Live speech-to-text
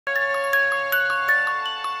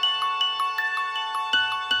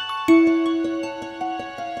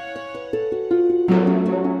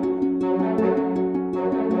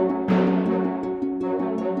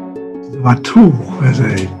Matul has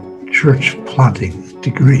a church planting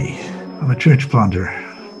degree. I'm a church planter.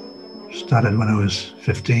 Started when I was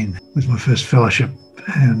 15 with my first fellowship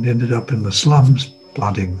and ended up in the slums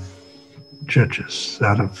planting churches.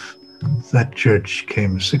 Out of that church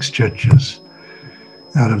came 6 churches.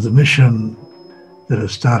 Out of the mission that I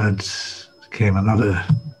started came another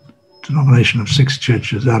denomination of 6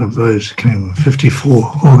 churches. Out of those came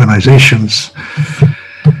 54 organizations.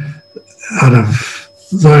 Out of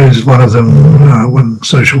those, one of them, one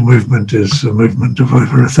social movement is a movement of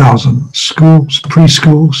over 1,000 schools,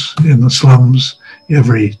 preschools in the slums.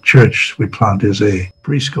 Every church we plant is a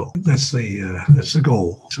preschool. That's the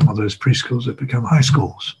goal. Some of those preschools have become high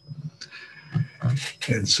schools.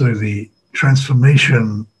 And so the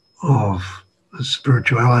transformation of the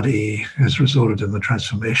spirituality has resulted in the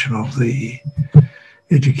transformation of the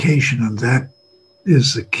education, and that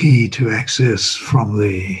is the key to access from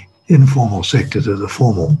the informal sector to the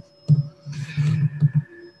formal.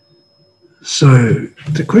 So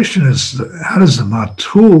the question is, how does the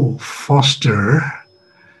Matul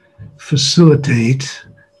facilitate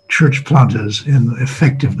church planters in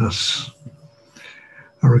effectiveness?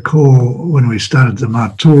 I recall when we started the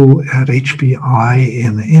Matul at HPI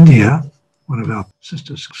in India, one of our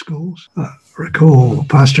sister schools. I recall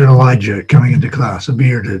Pastor Elijah coming into class, a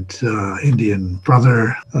bearded Indian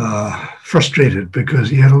brother, frustrated because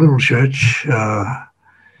he had a little church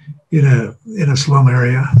in a slum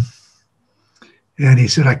area. And he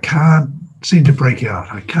said, I can't seem to break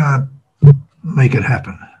out. I can't make it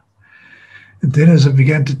happen. And then as I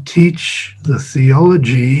began to teach the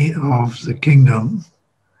theology of the kingdom,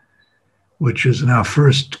 which is in our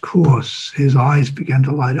first course, his eyes began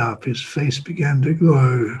to light up, his face began to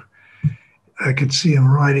glow. I could see him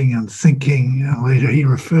writing and thinking, and later he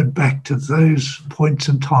referred back to those points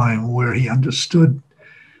in time where he understood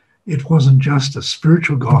it wasn't just a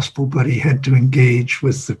spiritual gospel, but he had to engage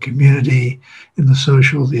with the community in the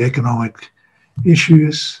social, the economic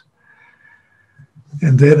issues.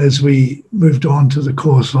 And then as we moved on to the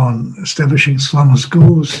course on establishing slum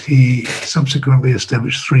schools, he subsequently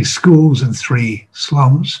established 3 schools in 3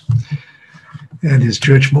 slums. And his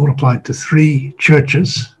church multiplied to 3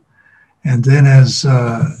 churches. And then as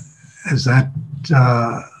that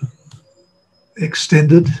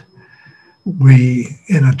extended, we,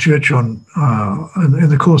 in a church in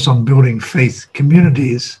the course on building faith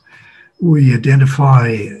communities, we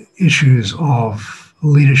identify issues of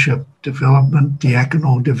leadership development,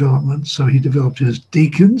 diaconal development. So he developed his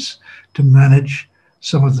deacons to manage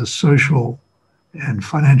some of the social and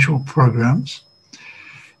financial programs.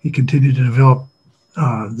 He continued to develop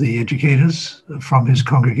the educators from his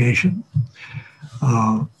congregation.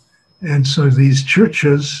 And so these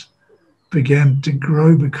churches began to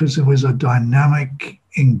grow because there was a dynamic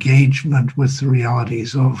engagement with the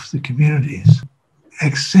realities of the communities.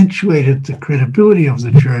 Accentuated the credibility of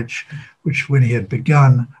the church, which when he had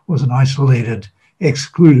begun was an isolated,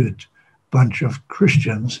 excluded bunch of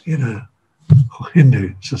Christians in a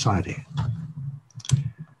Hindu society.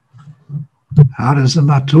 How does the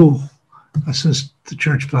Matul assist the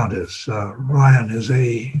church planters? Ryan is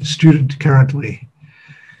a student currently.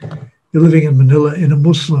 You're living in Manila in a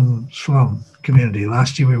Muslim slum community.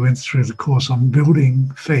 Last year we went through the course on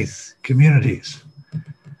building faith communities.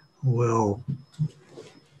 Well,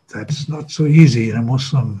 that's not so easy in a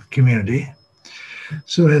Muslim community.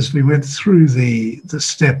 So as we went through the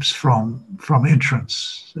steps from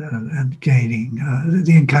entrance and gaining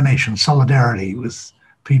the incarnation, solidarity with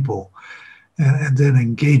people, and then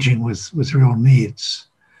engaging with real needs,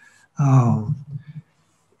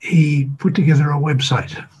 he put together a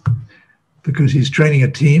website because he's training a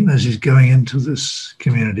team as he's going into this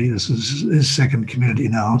community. This is his second community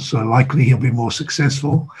now, so likely he'll be more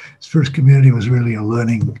successful. His first community was really a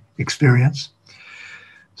learning experience.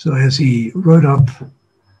 So as he wrote up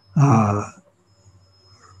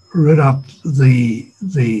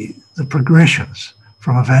the progressions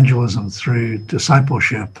from evangelism through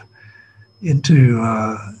discipleship into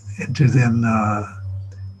then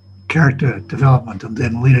character development and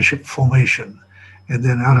then leadership formation, and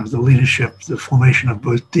then out of the leadership, the formation of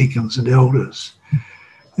both deacons and elders,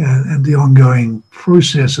 and the ongoing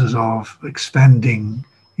processes of expanding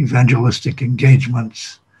evangelistic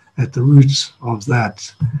engagements at the roots of that.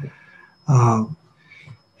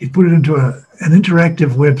 He put it into an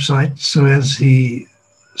interactive website, so as he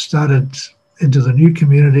started into the new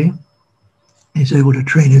community, he's able to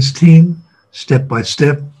train his team step by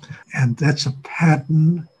step, and that's a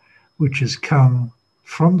pattern which has come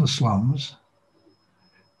from the slums,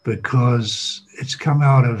 because it's come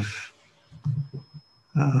out of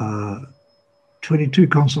 22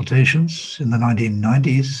 consultations in the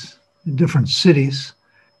 1990s in different cities,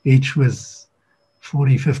 each with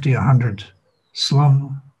 40, 50, 100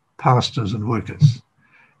 slum pastors and workers,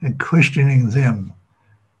 and questioning them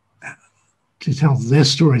to tell their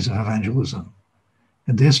stories of evangelism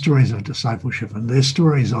and their stories of discipleship and their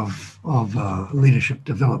stories of leadership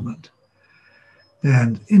development,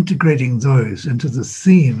 and integrating those into the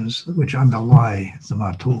themes which underlie the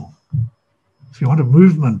Matul. If you want a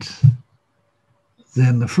movement,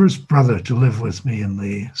 then the first brother to live with me in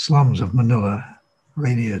the slums of Manila,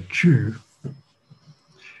 Rainier Chu,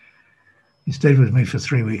 he stayed with me for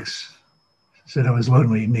 3 weeks. Said I was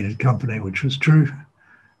lonely, needed company, which was true.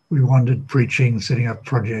 We wandered preaching, setting up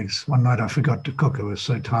projects. One night I forgot to cook. I was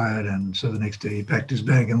so tired, and so the next day he packed his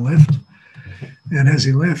bag and left. And as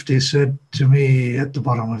he left, he said to me at the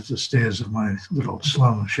bottom of the stairs of my little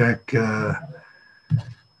slum shack,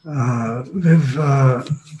 Viv,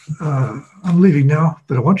 I'm leaving now,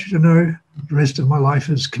 but I want you to know the rest of my life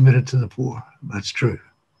is committed to the poor. That's true.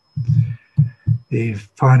 He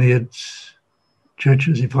pioneered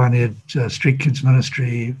churches, he pioneered street kids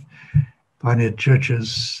ministry, pioneered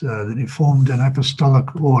churches, then he formed an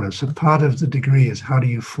apostolic order. So part of the degree is how do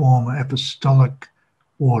you form apostolic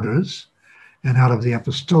orders, and out of the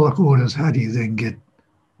apostolic orders, how do you then get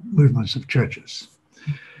movements of churches?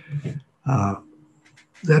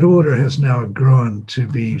 That order has now grown to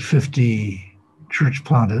be 50 church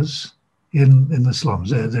planters in the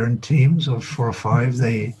slums. They're in teams of 4 or 5.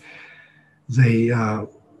 They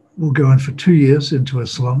will go in for 2 years into a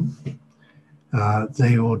slum.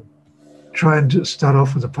 They will try and start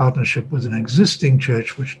off with a partnership with an existing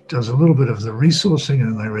church, which does a little bit of the resourcing,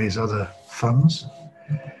 and they raise other funds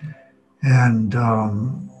and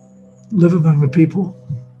live among the people,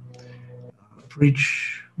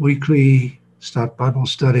 preach weekly, start Bible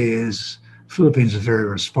studies. Philippines is very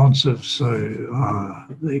responsive, so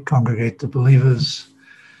they congregate the believers,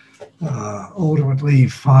 ultimately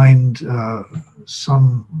find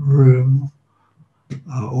some room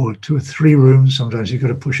or 2 or 3 rooms. Sometimes you've got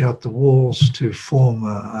to push out the walls to form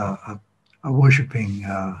a worshiping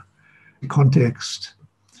context,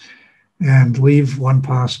 and leave one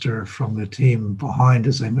pastor from the team behind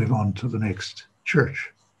as they move on to the next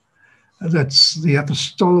church. That's the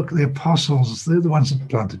apostolic, the apostles, they're the ones that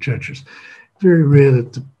plant the churches. Very rare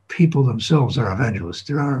that the people themselves are evangelists.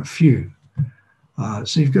 There are a few.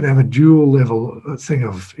 So you've got to have a dual level thing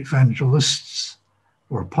of evangelists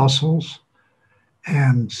or apostles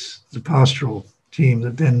and the pastoral team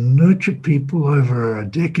that then nurture people over a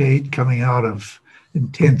decade coming out of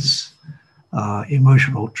intense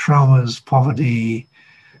emotional traumas, poverty,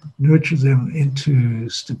 nurture them into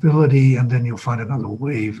stability, and then you'll find another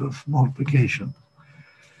wave of multiplication.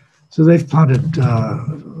 So they've planted,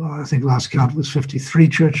 I think last count was 53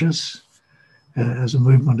 churches as a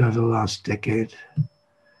movement over the last decade.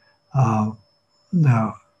 Now,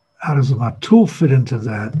 how does the Matul fit into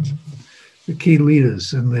that? The key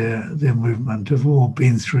leaders in their movement have all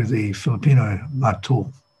been through the Filipino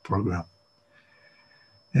Matul program.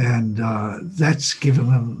 And that's given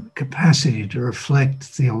them capacity to reflect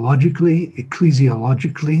theologically,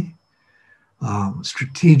 ecclesiologically,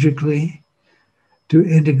 strategically, to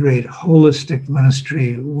integrate holistic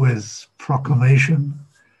ministry with proclamation,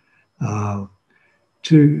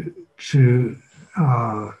 to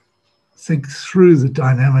think through the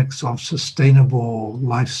dynamics of sustainable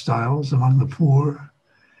lifestyles among the poor,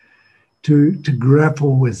 to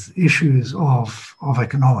grapple with issues of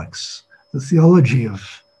economics, the theology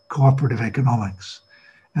of cooperative economics,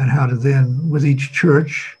 and how to then, with each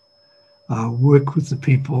church, work with the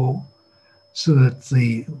people so that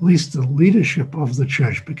at least the leadership of the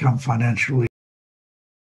church become financially.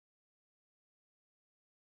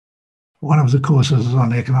 One of the courses is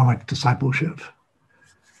on economic discipleship.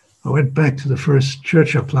 I went back to the first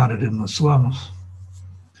church I planted in the slums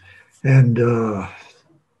and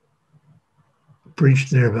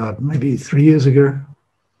preached there about maybe 3 years ago.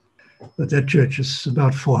 But that church is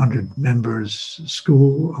about 400 members,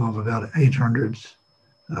 school of about 800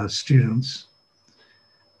 students,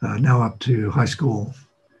 now up to high school.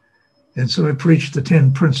 And so I preached the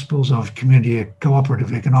 10 principles of community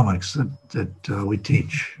cooperative economics that we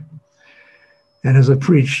teach. And as I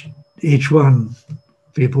preached each one,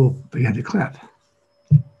 people began to clap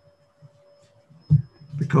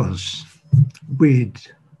because we'd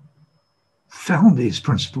found these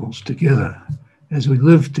principles together as we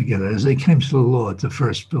lived together, as they came to the Lord, the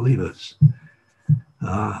first believers.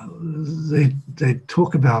 They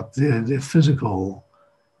talk about their physical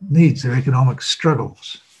needs, their economic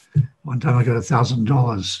struggles. One time I got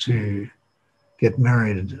 $1,000 to get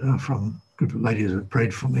married from a group of ladies that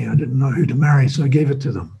prayed for me. I didn't know who to marry, so I gave it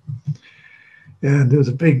to them. And there was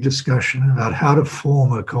a big discussion about how to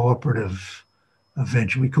form a cooperative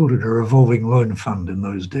venture. We called it a revolving loan fund in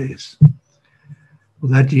those days.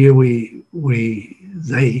 Well, that year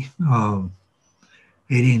they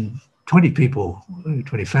 18, 20 people,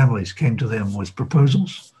 20 families came to them with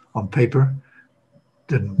proposals on paper.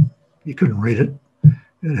 You couldn't read it.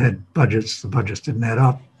 It had budgets. The budgets didn't add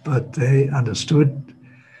up, but they understood.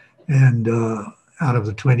 And out of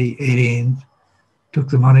the 20, 18 took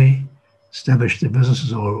the money, established their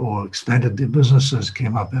businesses or expanded their businesses,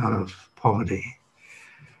 came up out of poverty.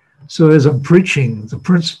 So as I'm preaching the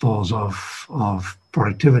principles of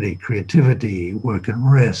productivity, creativity, work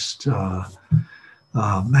and rest,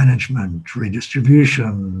 management,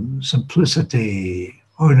 redistribution, simplicity,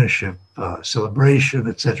 ownership, celebration,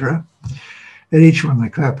 etc., and each one they're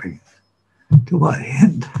clapping. Till by the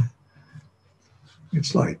end,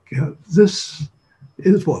 it's like, this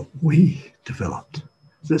is what we developed.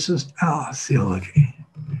 This is our theology.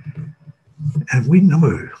 And we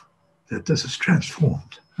know that this has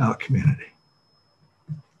transformed our community.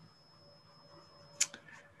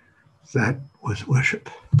 That was worship.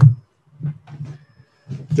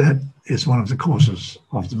 That is one of the causes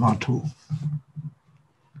of the Matul.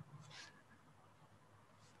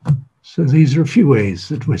 So these are a few ways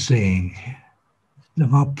that we're seeing the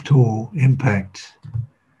Matul impact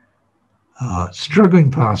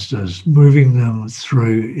struggling pastors, moving them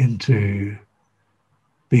through into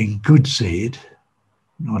being good seed,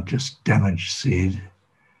 not just damaged seed.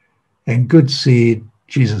 And good seed,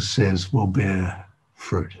 Jesus says, will bear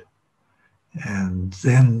fruit. And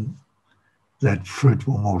then that fruit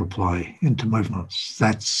will multiply into movements.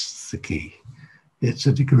 That's the key. It's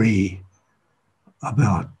a degree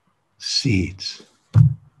about seeds.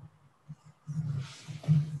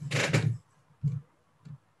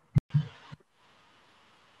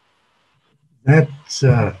 That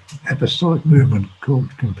apostolic movement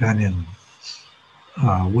called Companions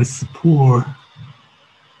with the poor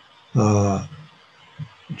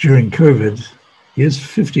during COVID, here's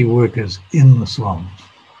 50 workers in the slums.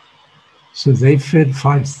 So they fed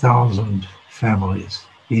 5,000 families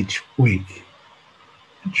each week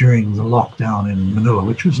during the lockdown in Manila,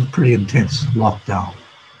 which was a pretty intense lockdown,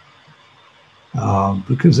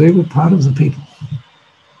 because they were part of the people.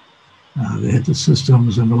 They had the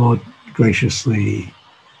systems, and the Lord graciously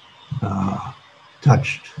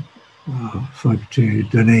touched folk to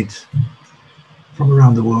donate from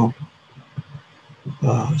around the world.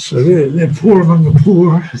 So they're poor among the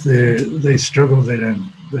poor. They struggle. They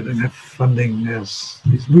don't have funding. As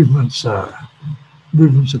these movements are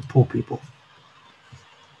movements of poor people.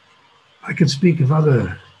 I can speak of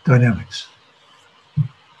other dynamics.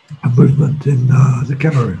 A movement in the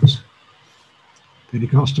Cameroons,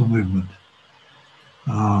 Pentecostal movement,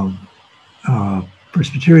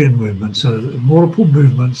 Presbyterian movement, so multiple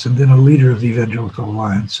movements, and then a leader of the Evangelical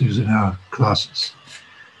Alliance who's in our classes,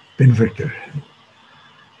 Ben Victor,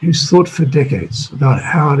 who's thought for decades about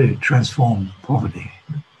how to transform poverty.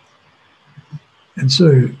 And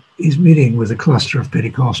so he's meeting with a cluster of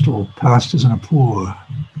Pentecostal pastors in a poor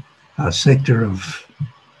sector of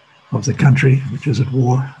the country, which is at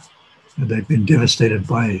war. And they've been devastated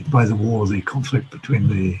by the war, the conflict between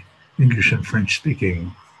the English and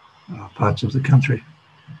French-speaking parts of the country.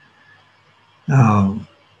 And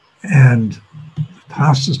the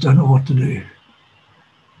pastors don't know what to do.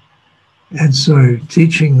 And so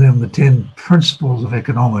teaching them the 10 principles of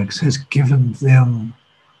economics has given them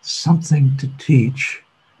something to teach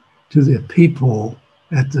to their people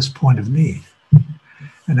at this point of need.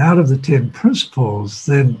 And out of the 10 principles,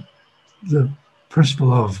 then the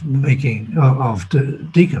principle of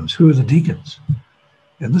deacons. Who are the deacons?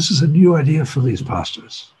 And this is a new idea for these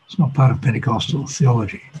pastors. It's not part of Pentecostal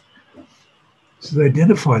theology. So they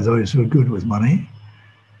identify those who are good with money.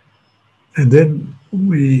 And then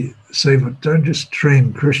we say, but don't just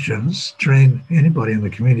train Christians, train anybody in the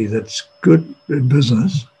community that's good in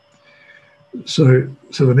business. So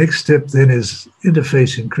the next step then is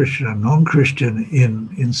interfacing Christian and non-Christian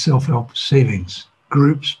in self-help savings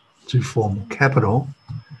groups to form capital.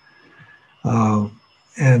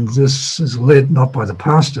 And this is led not by the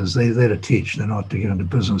pastors, they're there to teach. They're not to get into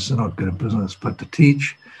business, they're not good at business, but to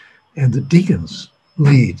teach. And the deacons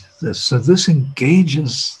lead this. So this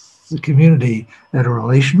engages the community at a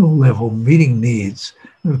relational level, meeting needs.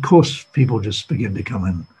 And of course, people just begin to come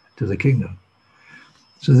in to the kingdom.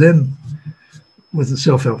 So then with the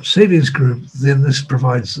self-help savings group, then this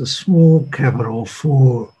provides a small capital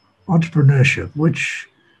for entrepreneurship, which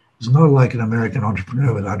is not like an American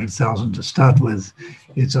entrepreneur with 100,000 to start with.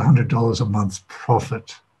 It's $100 a month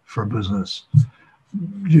profit for a business,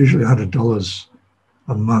 usually $100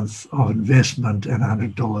 a month of investment and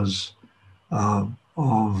 $100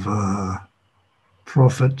 of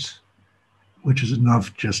profit, which is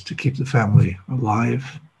enough just to keep the family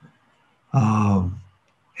alive.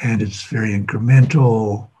 And it's very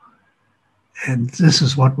incremental. And this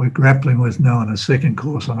is what we're grappling with now in a second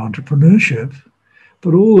course on entrepreneurship.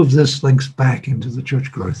 But all of this links back into the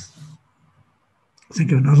church growth.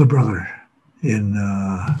 Think of another brother in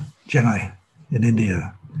Chennai, in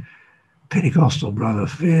India. Pentecostal brother,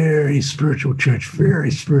 very spiritual church, very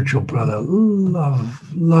spiritual brother,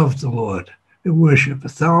 love the Lord. They worship,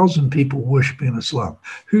 1,000 people worshiping in a slum.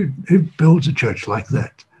 Who builds a church like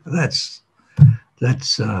that? That's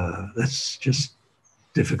just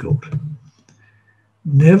difficult.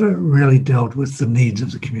 Never really dealt with the needs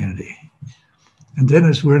of the community. And then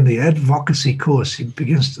as we're in the advocacy course, he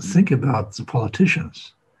begins to think about the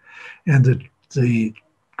politicians. And the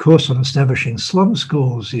course on establishing slum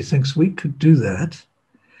schools, he thinks we could do that.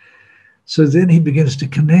 So then he begins to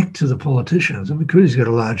connect to the politicians. And because he's got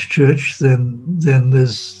a large church, then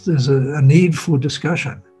there's a need for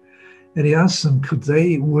discussion. And he asks them, could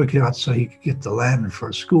they work out so he could get the land for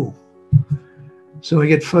a school? So I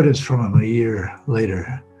get photos from him a year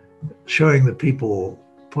later, showing the people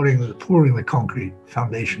pouring the concrete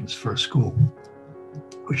foundations for a school,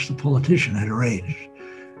 which the politician had arranged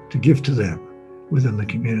to give to them within the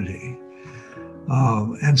community.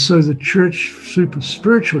 And so the church, super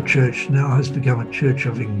spiritual church, now has become a church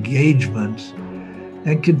of engagement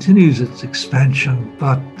and continues its expansion,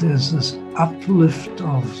 but there's this uplift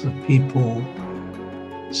of the people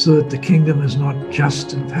so that the kingdom is not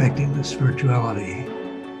just impacting their spirituality,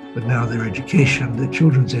 but now their education, their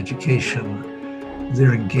children's education,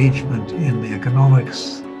 their engagement in the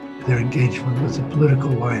economics, their engagement with the political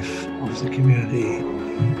life of the community.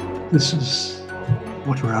 This is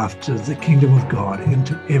what we're after, the kingdom of God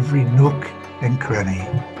into every nook and cranny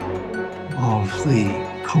of the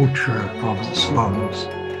culture of the slums,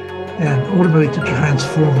 and ultimately to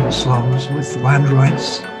transform the slums with land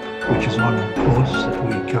rights, which is one course that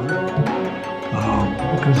we cover,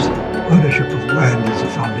 because ownership of land is the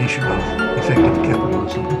foundation of effective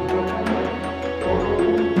capitalism.